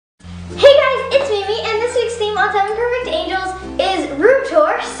it's Mimi, and this week's theme on 7 Perfect Angels is room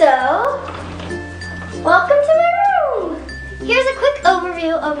tour, so welcome to my room! Here's a quick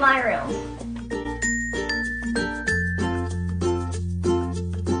overview of my room.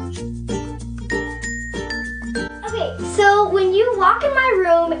 So when you walk in my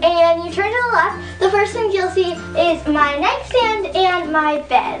room and you turn to the left, the first thing you'll see is my nightstand and my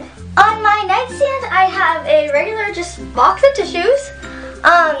bed. On my nightstand, I have a regular just box of tissues,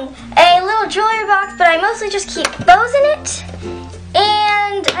 a little jewelry box, but I mostly just keep those in it.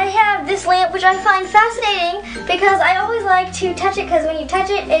 And I have this lamp, which I find fascinating because I always like to touch it, because when you touch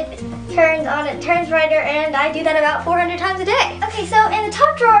it, it turns on, it turns brighter, and I do that about 400 times a day. Okay, so in the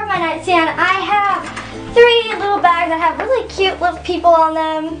top drawer of my nightstand, I have 3 little bags that have really cute little people on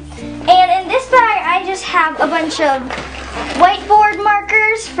them. And in this bag, I just have a bunch of whiteboard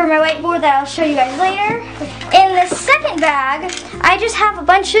markers for my whiteboard that I'll show you guys later. In the second bag, I just have a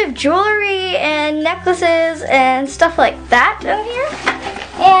bunch of jewelry and necklaces and stuff like that down here.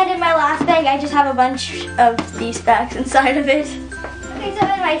 And in my last bag, I just have a bunch of these bags inside of it. Okay, so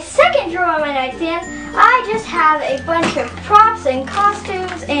in my second drawer on my nightstand, I just have a bunch of props and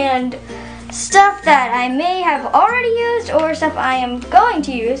costumes and stuff that I may have already used or stuff I am going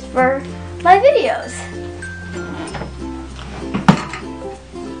to use for my videos.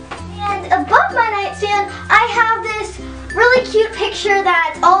 And above my nightstand, I have this really cute picture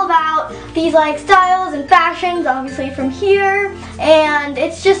that's all about these like styles and fashions, obviously from here. And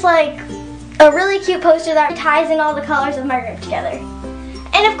it's just like a really cute poster that ties in all the colors of my room together.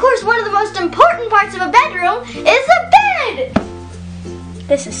 And of course, one of the most important parts of a bedroom is the bed!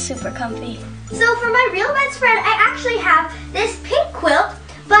 This is super comfy. So for my real bedspread, I actually have this pink quilt,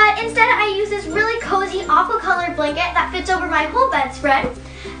 but instead I use this really cozy aqua colored blanket that fits over my whole bedspread.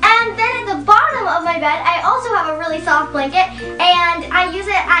 And then at the bottom of my bed, I also have a really soft blanket, and I use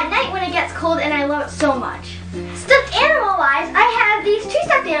it at night when it gets cold, and I love it so much. Stuffed animal wise, I have these 2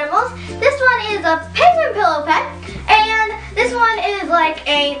 stuffed animals. This one is a penguin pillow pet, and this one is like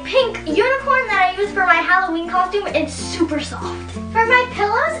a pink unicorn that I use for my Halloween costume. It's super soft. For my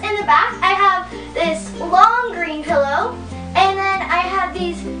pillows in the back, I have this long green pillow, and then I have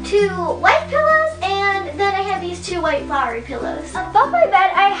these 2 white pillows, and then I have these 2 white flowery pillows. Above my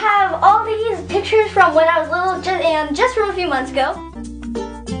bed, I have all these pictures from when I was little and just from a few months ago.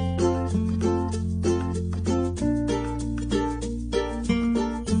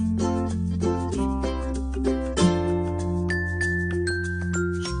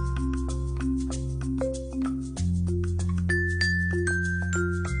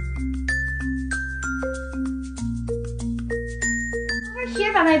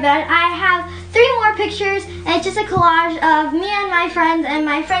 Here by my bed, I have 3 more pictures, and it's just a collage of me and my friends, and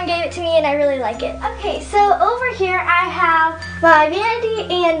my friend gave it to me and I really like it. Okay, so over here I have my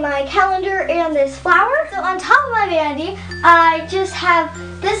vanity and my calendar and this flower. So on top of my vanity, I just have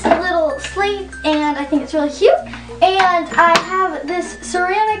this little slate, and I think it's really cute. And I have this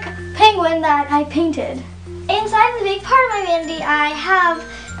ceramic penguin that I painted. Inside the big part of my vanity, I have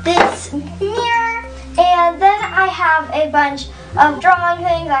this mirror, and then I have a bunch of drawing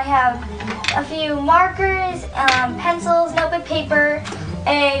things. I have a few markers, pencils, notebook paper,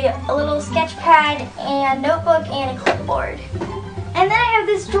 a little sketch pad, and notebook, and a clipboard. And then I have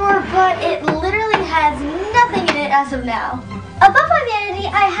this drawer, but it literally has nothing in it as of now. Above my vanity,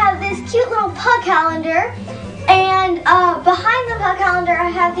 I have this cute little pug calendar, and behind the pug calendar, I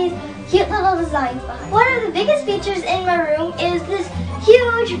have these cute little designs behind. One of the biggest features in my room is this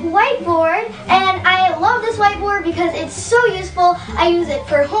huge whiteboard, and I love this whiteboard because it's so useful. I use it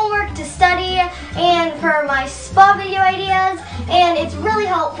for homework, to study, and for my spa video ideas, and it's really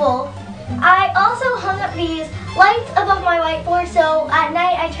helpful. I also hung up these lights above my whiteboard, so at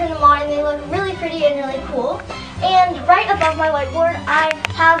night I turn them on and they look really pretty and really cool. And right above my whiteboard, I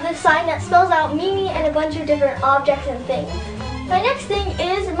have this sign that spells out Mimi and a bunch of different objects and things. My next thing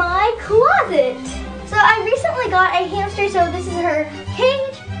is my closet. So I recently got a hamster, so this is her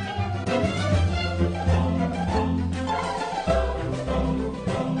cage.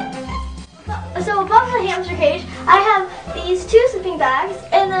 So above the hamster cage, I have these 2 sleeping bags,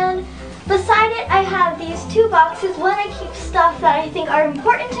 and then beside it I have these 2 boxes. One I keep stuff that I think are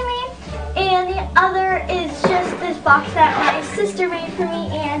important to me, and the other is just this box that my sister made for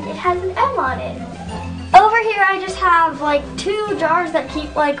me, and it has an M on it. Over here I just have like 2 jars that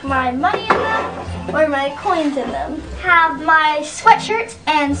keep like my money in them, or my coins in them. Have my sweatshirts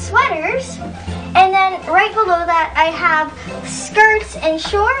and sweaters, and then right below that I have skirts and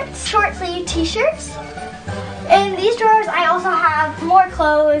shorts, short sleeve t-shirts. In these drawers I also have more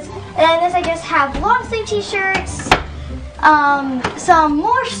clothes, and in this I just have long sleeve t-shirts, some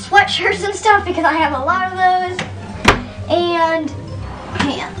more sweatshirts and stuff because I have a lot of those, and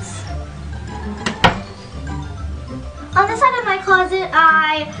pants. On this side of my closet,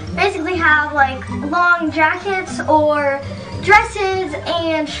 I basically have like long jackets or dresses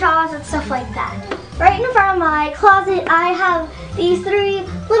and shawls and stuff like that. Right in front of my closet, I have these 3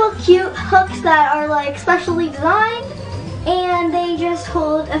 little cute hooks that are like specially designed, and they just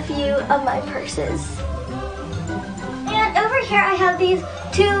hold a few of my purses. And over here I have these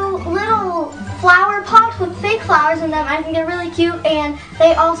 2 little flower pots with fake flowers in them. I think they're really cute, and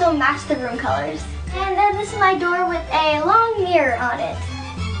they also match the room colors. And then this is my door with a long mirror on it.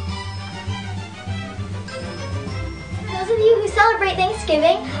 For those of you who celebrate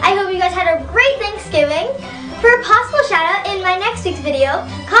Thanksgiving, I hope you guys had a great Thanksgiving. For a possible shout out in my next week's video,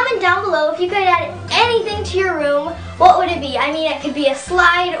 comment down below if you could add anything to your room, what would it be? I mean, it could be a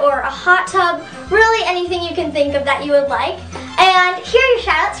slide or a hot tub, really anything you can think of that you would like. And here are your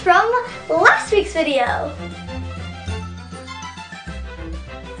shout outs from last week's video.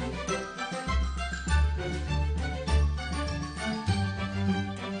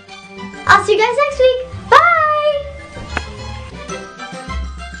 I'll see you guys next week.